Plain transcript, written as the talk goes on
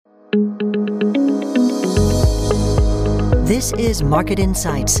This is Market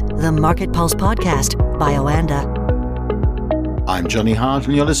Insights, the Market Pulse podcast by Oanda. I'm Johnny Hart,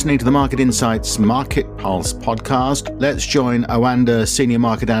 and you're listening to the Market Insights Market Pulse podcast. Let's join Oanda Senior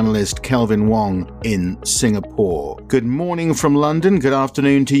Market Analyst Kelvin Wong in Singapore. Good morning from London. Good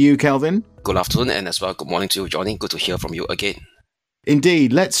afternoon to you, Kelvin. Good afternoon, and as well, good morning to you, Johnny. Good to hear from you again.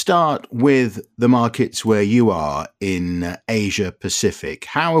 Indeed. Let's start with the markets where you are in Asia Pacific.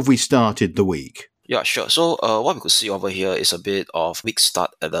 How have we started the week? Yeah, sure. So what we could see over here is a bit of weak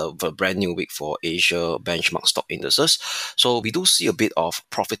start at the brand new week for Asia benchmark stock indices. So we do see a bit of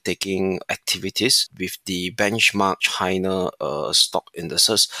profit-taking activities with the benchmark China stock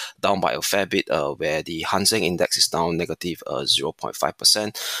indices down by a fair bit, where the Hang Seng Index is down negative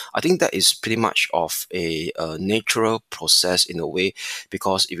 0.5%. I think that is pretty much of a natural process in a way,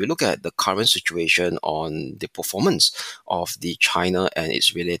 because if you look at the current situation on the performance of the China and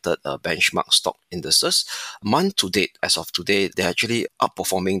its related benchmark stock indices, month to date, as of today, they're actually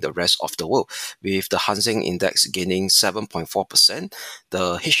outperforming the rest of the world, with the Hang Seng Index gaining 7.4%,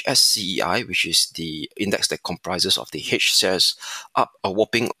 the HSCEI, which is the index that comprises of the H shares, up a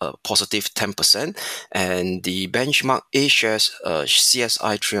whopping positive 10%, and the benchmark A shares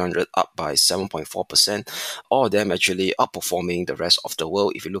CSI 300 up by 7.4%, all of them actually outperforming the rest of the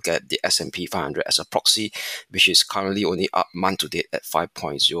world. If you look at the S&P 500 as a proxy, which is currently only up month to date at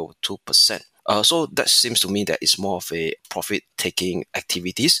 5.02%. So that seems to me that it's more of a profit-taking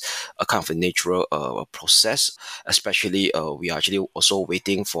activities, a kind of a natural process, especially we are actually also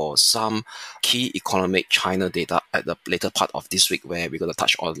waiting for some key economic China data at the later part of this week, where we're going to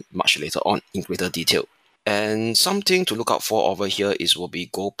touch on much later on in greater detail. And something to look out for over here will be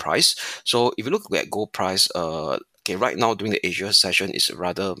gold price. So if you look at gold price, right now during the Asia session is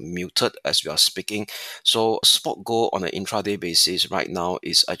rather muted as we are speaking. So spot gold on an intraday basis right now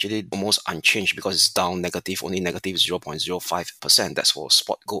is actually almost unchanged because it's down only negative 0.05%. That's for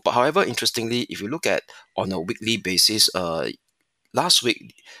spot gold. But however, interestingly, if you look at on a weekly basis, last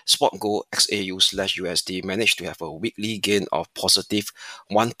week, spot gold XAU/USD managed to have a weekly gain of positive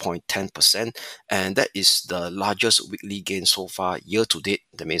 1.10%, and that is the largest weekly gain so far year to date.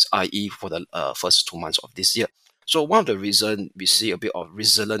 That means, i.e., for the first 2 months of this year. So one of the reasons we see a bit of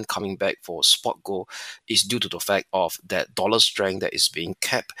resilience coming back for spot gold is due to the fact of that dollar strength that is being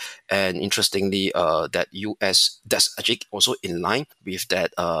kept, and interestingly, that US, that's actually also in line with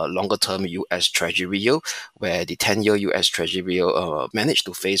that longer term US Treasury yield, where the 10-year US Treasury yield managed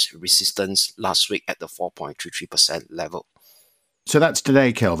to face resistance last week at the 4.33% level. So that's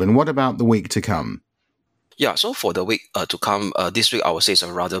today, Kelvin. What about the week to come? Yeah, so for the week to come, this week I would say it's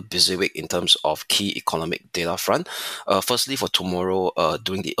a rather busy week in terms of key economic data front. Firstly, for tomorrow,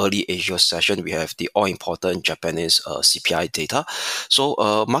 during the early Asia session, we have the all-important Japanese CPI data.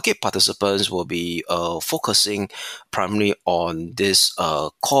 So market participants will be focusing primarily on this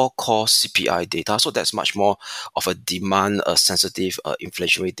core CPI data. So that's much more of a demand-sensitive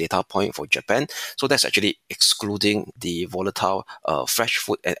inflationary data point for Japan. So that's actually excluding the volatile fresh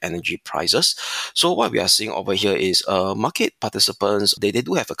food and energy prices. So what we are seeing over here is market participants, they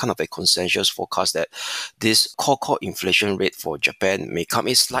do have a kind of a consensus forecast that this core inflation rate for Japan may come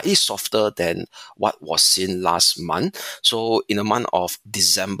in slightly softer than what was seen last month. So in the month of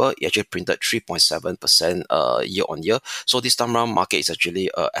December, it actually printed 3.7% year on year. So this time around, market is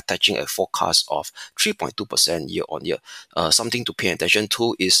actually attaching a forecast of 3.2% year on year. Something to pay attention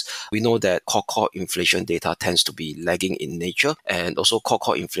to is we know that core inflation data tends to be lagging in nature, and also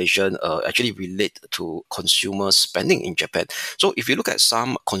core inflation actually relate to consumer spending in Japan. So if you look at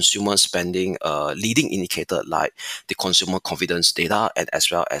some consumer spending leading indicator like the consumer confidence data, and as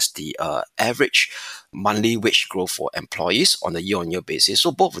well as the average monthly wage growth for employees on a year-on-year basis.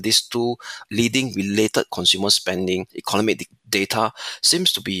 So both of these two leading related consumer spending economic data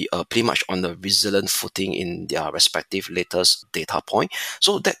seems to be pretty much on a resilient footing in their respective latest data point.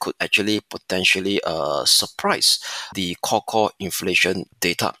 So that could actually potentially surprise the core inflation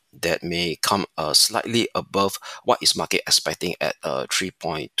data that may come slightly above what is market expecting at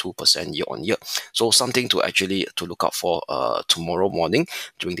 3.2% year on year. So something to actually to look out for tomorrow morning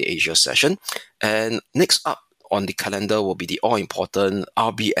during the Asia session. And next up on the calendar will be the all-important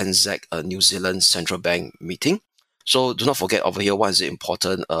RBNZ New Zealand Central Bank meeting. So do not forget over here, why is it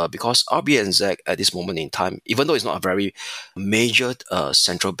important? Because RBNZ at this moment in time, even though it's not a very major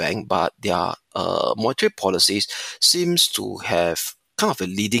central bank, but their monetary policies seems to have kind of a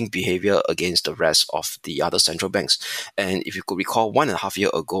leading behavior against the rest of the other central banks. And if you could recall, 1.5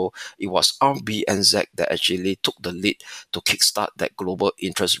 years ago, it was RBNZ that actually took the lead to kickstart that global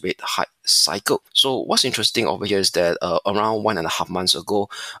interest rate hike cycle. So what's interesting over here is that around 1.5 months ago,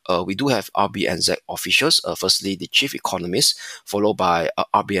 we do have RBNZ officials, firstly the chief economist, followed by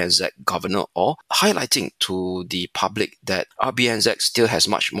RBNZ Governor Orr, highlighting to the public that RBNZ still has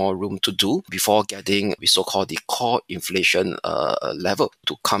much more room to do before getting the so-called the core inflation level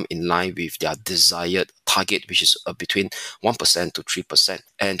to come in line with their desired target, which is between 1% to 3%.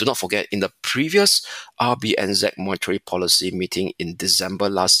 And do not forget, in the previous RBNZ monetary policy meeting in December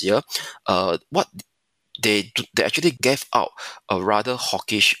last year, what they actually gave out a rather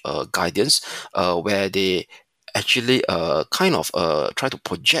hawkish guidance where they actually try to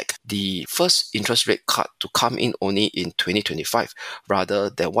project the first interest rate cut to come in only in 2025 rather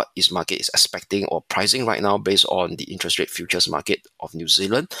than what is market is expecting or pricing right now based on the interest rate futures market of New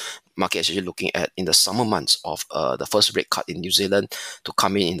Zealand. Market is actually looking at in the summer months of the first rate cut in New Zealand to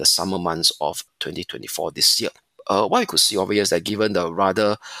come in the summer months of 2024 this year. What we could see over here is that given the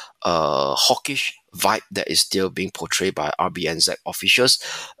rather hawkish vibe that is still being portrayed by RBNZ officials,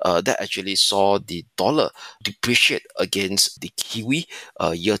 that actually saw the dollar depreciate against the Kiwi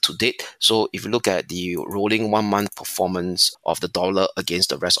year to date. So if you look at the rolling 1 month performance of the dollar against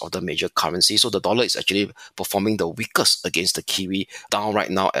the rest of the major currencies, so the dollar is actually performing the weakest against the Kiwi, down right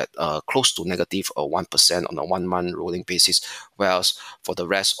now at close to negative 1% on a 1 month rolling basis, whereas for the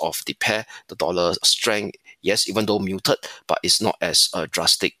rest of the pair, the dollar strength, yes, even though muted, but it's not as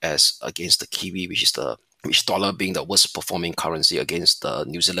drastic as against the Kiwi, which dollar being the worst performing currency against the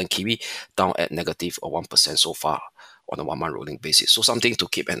New Zealand Kiwi, down at negative 1% so far on a 1 month rolling basis. So something to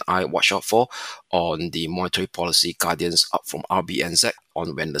keep an eye, watch out for on the monetary policy guidance up from RBNZ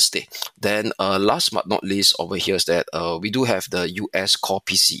on Wednesday. Then last but not least over here is that we do have the US core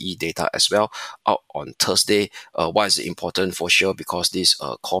PCE data as well out on Thursday. Why is it important? For sure, because this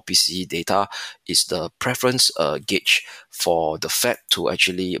core PCE data is the preference gauge for the Fed to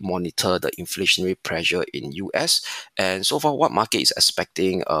actually monitor the inflationary pressure in US. And so far, what market is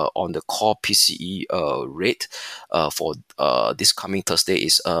expecting on the core PCE rate for this coming Thursday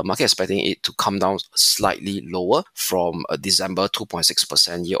is market expecting it to come down slightly lower from December 2.6%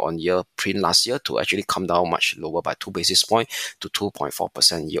 year on year print last year to actually come down much lower by 2 basis points to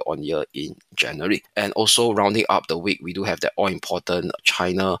 2.4% year on year in January. And also rounding up the week, we do have the all important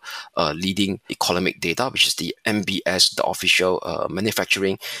China leading economic data, which is the MBS, the official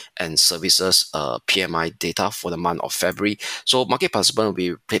manufacturing and services PMI data for the month of February. So market participants will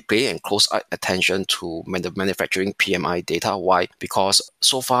be paying close attention to the manufacturing PMI data. Why? Because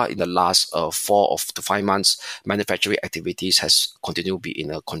so far in the last 4 to 5 months, manufacturing activities has continued to be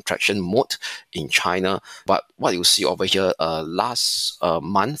in a contraction mode in China. But what you see over here, last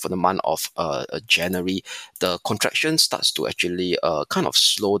month, for the month of January, the contraction starts to actually kind of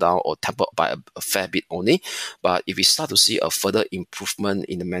slow down or temper by a fair bit only. But if we start to see a further improvement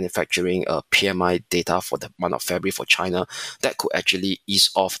in the manufacturing PMI data for the month of February for China, that could actually ease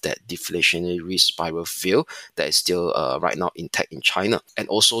off that deflationary spiral feel that is still right now intact in China. And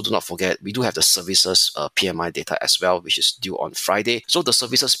also, do not forget, we do have the services PMI data as well, which is due on Friday. So the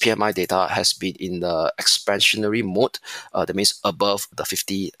services PMI data has been in the expansionary mode. That means above the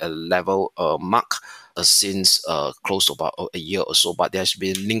 50 level mark since close to about a year or so, but there's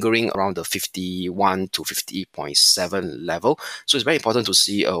been lingering around the 51 to 50.7 level. So it's very important to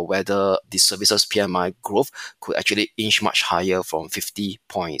see whether the services PMI growth could actually inch much higher from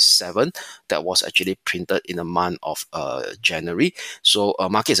 50.7 that was actually printed in the month of January. So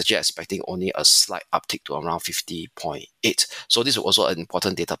market is actually expecting only a slight uptick to around 50.8. So this is also an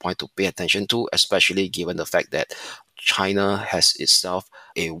important data point to pay attention to, especially given the fact that China has itself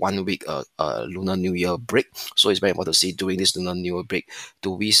a 1 week Lunar New Year break. So it's very important to see during this Lunar New Year break,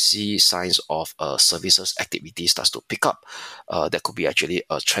 do we see signs of services activity starts to pick up that could be actually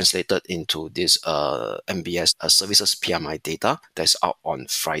translated into this MBS services PMI data that's out on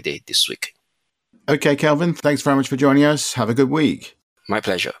Friday this week. Okay, Kelvin, thanks very much for joining us. Have a good week. My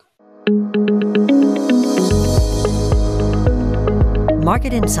pleasure.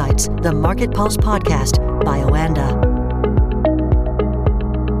 Market Insights, the Market Pulse podcast by Oanda.